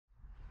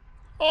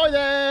Hi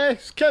there,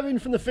 it's Kevin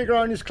from the Figure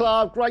Owners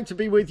Club. Great to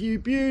be with you.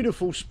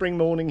 Beautiful spring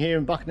morning here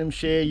in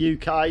Buckinghamshire,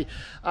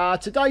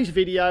 UK. Today's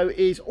video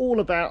is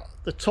all about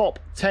the top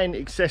 10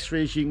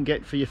 accessories you can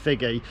get for your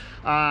Figgy.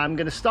 I'm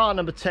going to start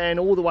number 10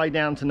 all the way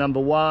down to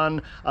number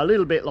 1. A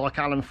little bit like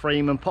Alan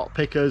Freeman, pot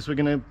pickers. We're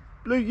going to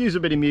use a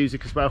bit of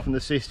music as well from the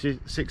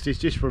 60s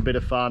just for a bit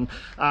of fun.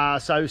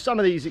 So some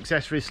of these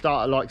accessories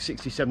start at like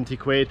 60-70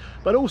 quid,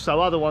 but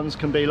also other ones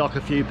can be like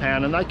a few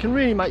pound, and they can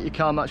really make your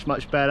car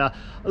much better,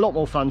 a lot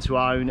more fun to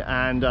own,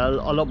 and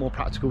a lot more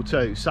practical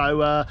too.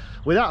 So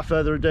without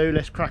further ado,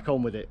 let's crack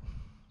on with it.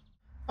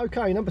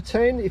 Okay, number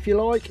 10 if you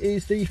like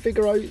is the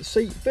Figaro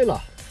seat filler,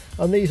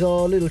 and these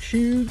are little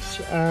tubes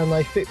and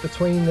they fit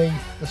between the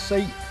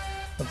seat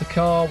of the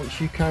car, which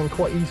you can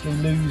quite easily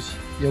lose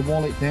your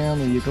wallet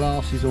down or your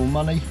glasses or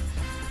money,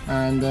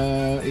 and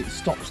it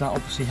stops that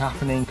obviously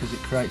happening because it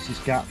creates this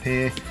gap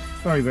here.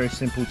 Very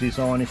simple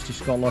design. It's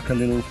just got like a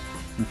little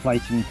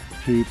inflating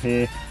tube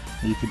here.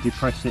 You could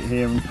depress it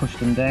here and push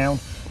them down.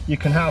 You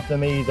can have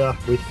them either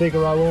with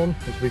Figaro on,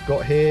 as we've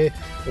got here,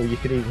 or you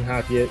could even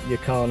have your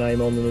car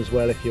name on them as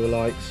well if you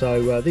like.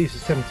 So these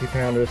are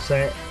 £70 a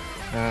set,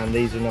 and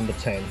these are number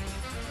 10.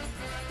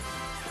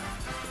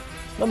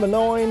 Number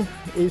 9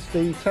 is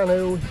the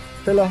tonneau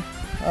filler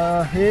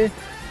here.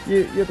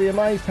 You'll be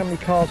amazed how many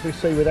cars we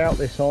see without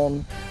this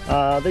on.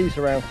 These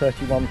are around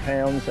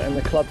 £31, and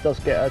the club does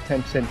get a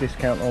 10%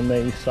 discount on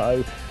these,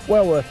 so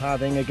well worth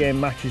having. Again,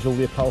 matches all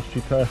the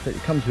upholstery perfect.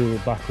 It comes with all the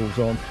buckles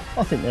on.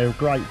 I think they're a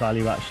great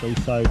value actually.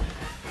 So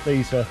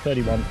these are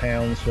 £31,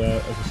 as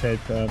I said,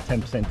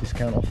 10%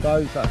 discount off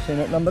those. That's in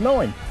at number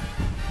 9.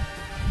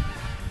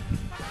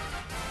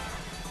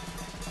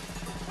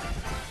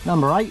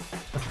 Number 8,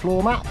 the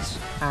floor mats,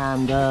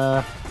 and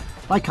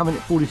they come in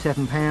at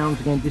 £47.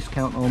 Again,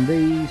 discount on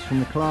these from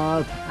the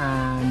club,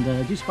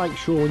 and just make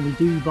sure when you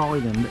do buy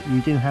them that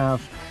you do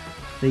have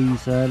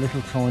these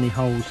little tiny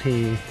holes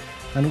here.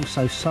 And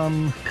also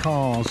some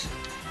cars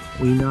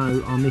we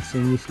know are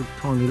missing this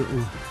tiny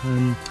little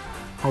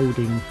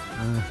holding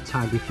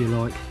tag, if you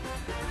like,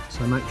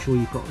 so make sure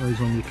you've got those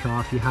on your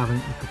car. If you haven't,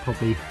 you could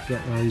probably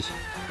get those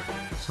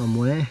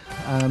somewhere.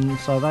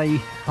 So they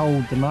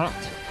hold the mat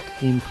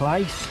in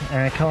place.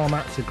 Car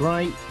mats are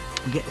great.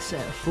 You get a set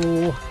of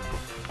 4,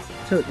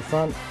 2 at the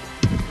front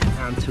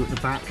and 2 at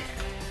the back,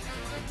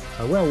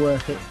 so well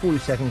worth it.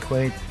 47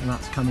 quid, and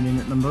that's coming in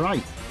at number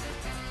 8.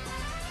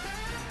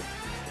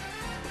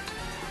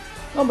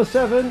 Number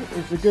 7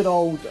 is the good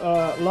old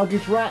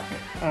luggage rack,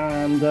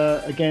 and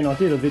again, I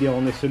did a video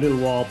on this a little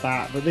while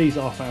back, but these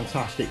are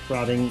fantastic for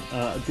adding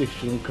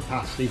additional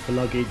capacity for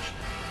luggage.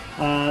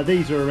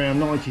 These are around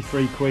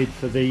 93 quid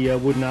for the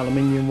wood and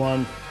aluminium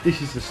one.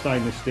 This is the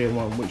stainless steel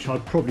one, which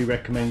I'd probably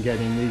recommend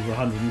getting. These are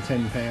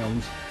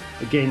 £110.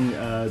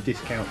 Again,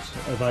 discounts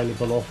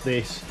available off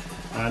this,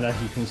 and as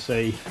you can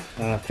see,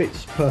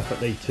 fits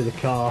perfectly to the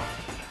car.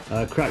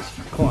 Creates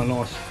quite a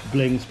nice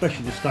bling,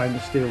 especially the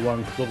stainless steel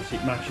one, because obviously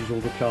it matches all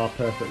the car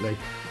perfectly.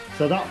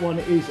 So that one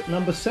is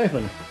number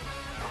 7.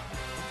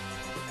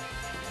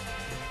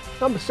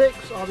 Number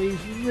 6 are these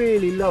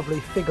really lovely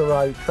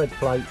Figaro tread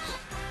plates.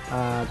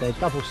 They're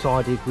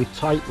double-sided with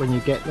tape when you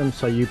get them,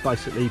 so you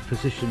basically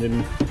position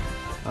them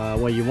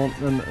where you want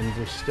them and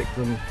just stick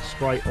them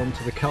straight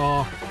onto the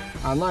car,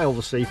 and they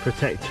obviously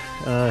protect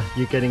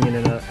you getting in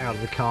and out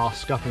of the car,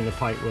 scuffing the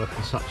paintwork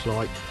and such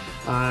like.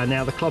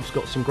 Now the club's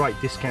got some great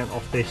discount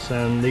off this,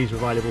 and these are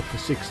available for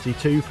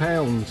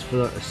 £62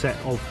 for a set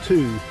of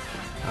 2,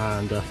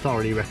 and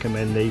thoroughly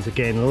recommend these.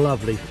 Again,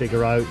 lovely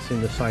Figaro. It's in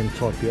the same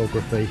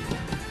typography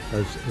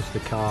as the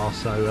car,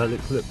 so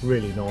look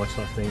really nice,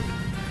 I think,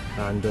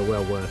 and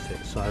well worth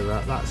it. So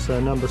that's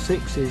number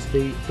 6 is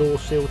the door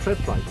seal tread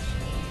plates.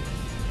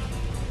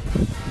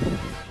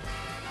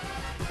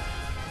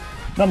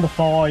 Number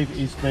 5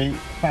 is the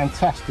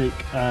fantastic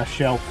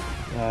shelf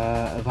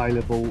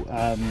available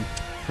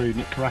through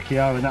Nick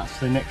Caracchio, and that's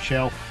the neck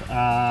shelf.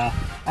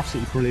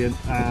 Absolutely brilliant,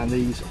 and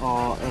these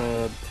are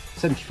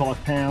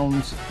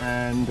 £75,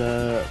 and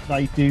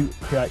they do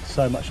create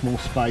so much more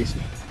space.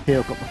 Here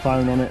I've got the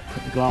phone on it,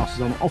 put the glasses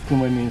on it.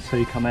 Often when me and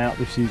Sue come out,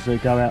 this is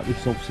go out, this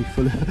is obviously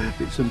full of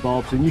bits and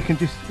bobs, and you can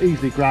just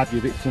easily grab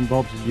your bits and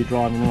bobs as you're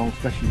driving along,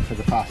 especially for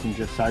the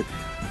passengers. So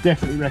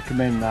definitely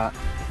recommend that.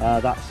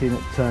 That's in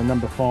at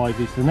number 5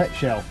 is the neck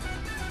shelf.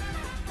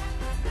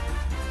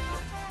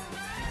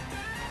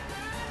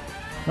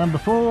 Number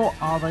 4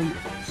 are the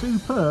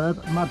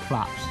superb mud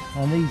flaps,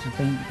 and these have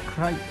been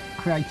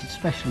created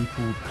specially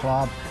for the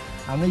club,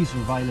 and these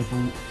are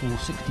available for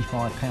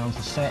 £65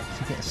 a set.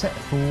 So you get a set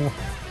of 4,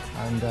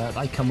 and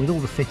they come with all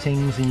the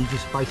fittings, and you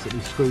just basically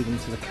screw them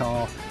to the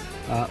car.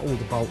 All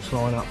the bolts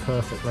line up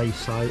perfectly,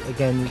 so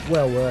again,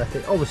 well worth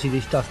it. Obviously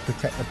this does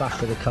protect the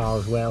back of the car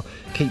as well,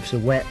 keeps the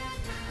wet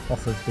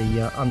off of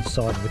the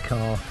underside of the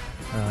car.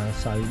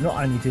 So not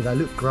only do they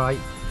look great,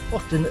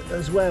 often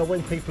as well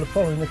when people are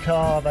following the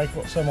car, they've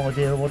got some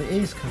idea of what it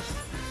is, because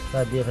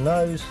nobody ever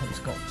knows. It's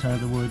got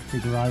the word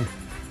Figaro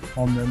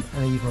on them,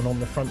 and even on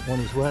the front one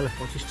as well.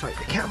 If I just take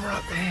the camera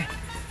up there,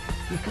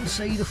 you can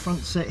see the front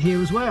set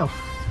here as well.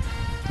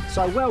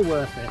 So well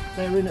worth it.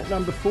 They're in at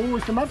number 4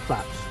 is the mud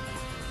flaps.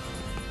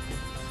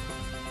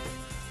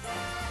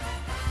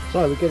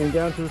 So we're getting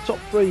down to the top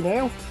 3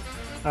 now,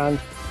 and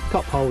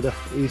cup holder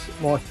is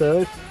my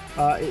third.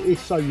 It is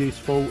so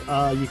useful.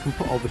 You can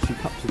put obviously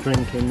cups of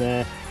drink in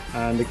there,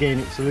 and again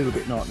it's a little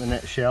bit like the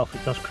net shelf.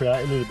 It does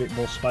create a little bit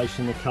more space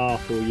in the car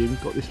for you.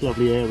 You've got this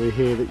lovely area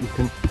here that you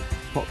can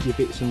pop your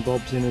bits and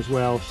bobs in as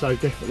well, so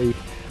definitely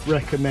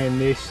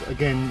recommend this.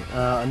 Again,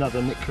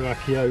 another Nick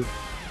Caracchio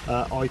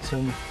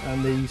item,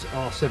 and these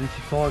are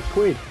 75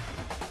 quid.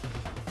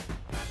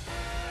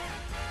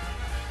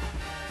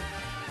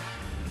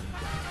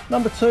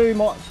 Number 2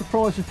 might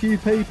surprise a few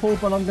people,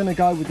 but I'm going to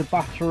go with the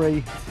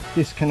battery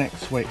disconnect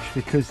switch,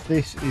 because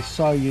this is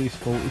so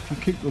useful. If you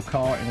keep your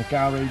car in a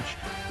garage,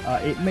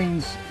 it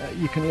means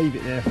you can leave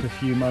it there for a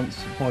few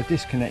months. By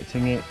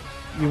disconnecting it,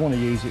 you want to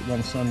use it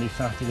one Sunday,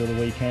 Saturday or the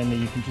weekend,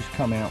 and you can just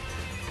come out,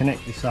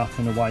 connect this up,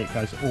 and away it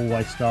goes.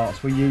 Always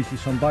starts. We use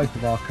this on both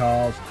of our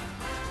cars.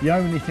 The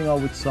only thing I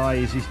would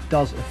say is this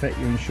does affect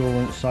your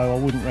insurance, so I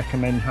wouldn't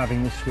recommend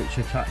having this switch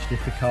attached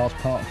if the car's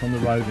parked on the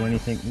road or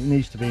anything. It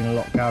needs to be in a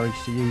locked garage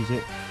to use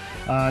it.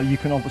 You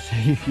can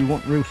obviously, if you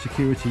want real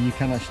security, you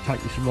can actually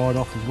take this right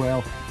off as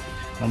well,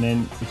 and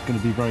then it's going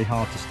to be very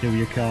hard to steal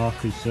your car,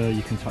 because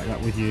you can take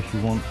that with you if you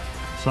want.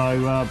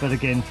 So but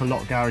again, for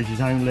locked garages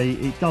only.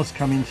 It does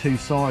come in 2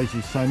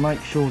 sizes, so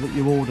make sure that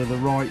you order the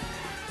right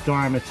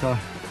diameter.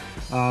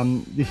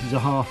 This is a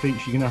 1/2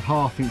 inch. You can have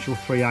 1/2 inch or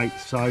 3/8.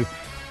 So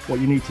what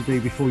you need to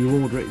do before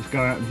you order it is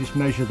go out and just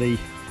measure the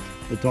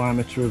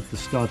diameter of the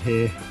stud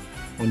here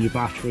on your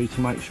battery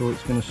to make sure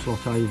it's going to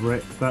slot over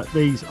it. But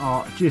these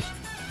are just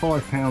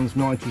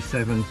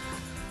 £5.97,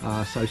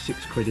 so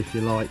 6 quid if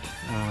you like.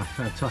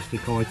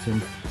 Fantastic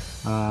item.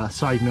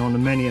 Saved me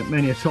on many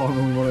a time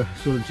when we want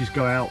to sort of just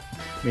go out,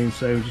 me and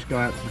Sue just go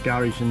out to the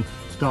garage, and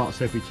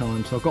starts every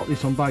time. So I've got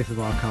this on both of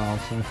our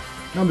cars. So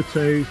number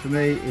 2 for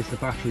me is the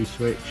battery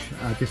switch,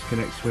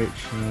 disconnect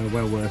switch.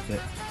 Well worth it.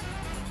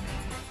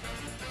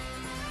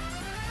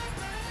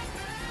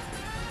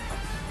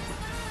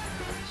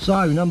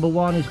 So number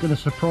 1 is going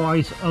to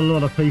surprise a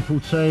lot of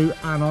people too,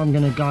 and I'm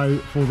going to go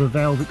for the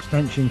valve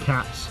extension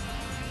caps.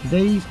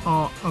 These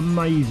are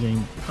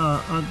amazing.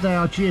 They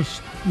are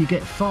just, you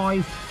get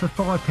 5 for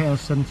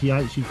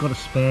 £5.78, so you've got a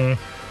spare.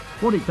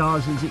 What it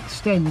does is it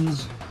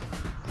extends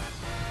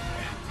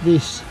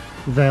this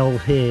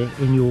valve here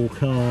in your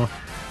car.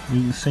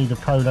 You can see the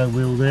polo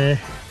wheel there,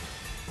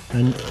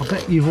 and I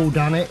bet you've all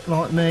done it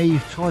like me.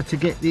 You've tried to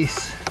get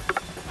this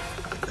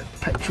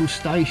petrol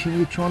station,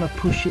 you're trying to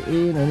push it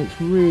in, and it's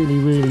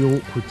really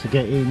awkward to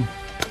get in.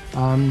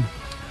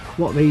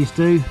 What these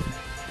do,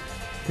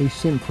 these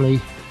simply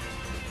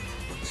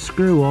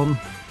screw on.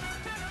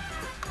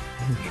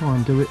 I'll try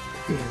and do it.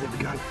 Yeah, there we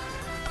go.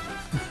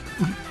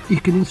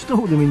 You can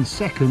install them in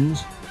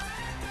seconds,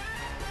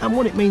 and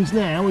what it means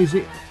now is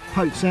it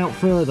pokes out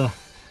further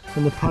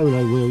from the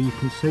polo wheel. You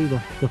can see the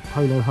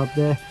polo hub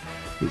there.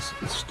 It's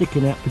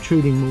sticking out,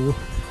 protruding more,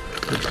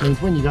 which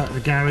means when you go to the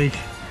garage,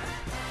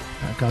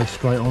 that goes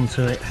straight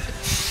onto it.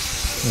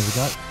 There we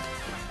go.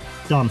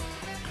 Done.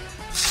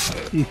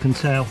 You can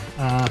tell.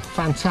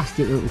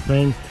 Fantastic little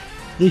thing.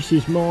 This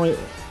is my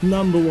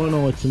number 1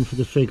 item for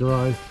the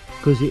Figaro,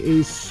 because it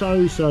is so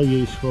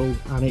useful,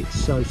 and it's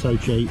so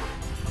cheap.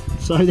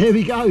 So there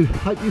we go.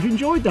 Hope you've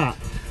enjoyed that.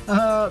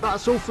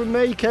 That's all from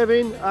me,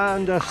 Kevin,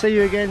 and see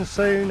you again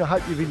soon. I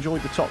hope you've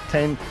enjoyed the top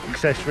 10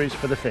 accessories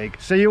for the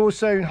Fig. See you all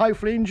soon,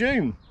 hopefully in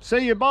June.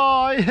 See you,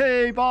 bye.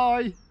 Hey,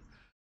 bye.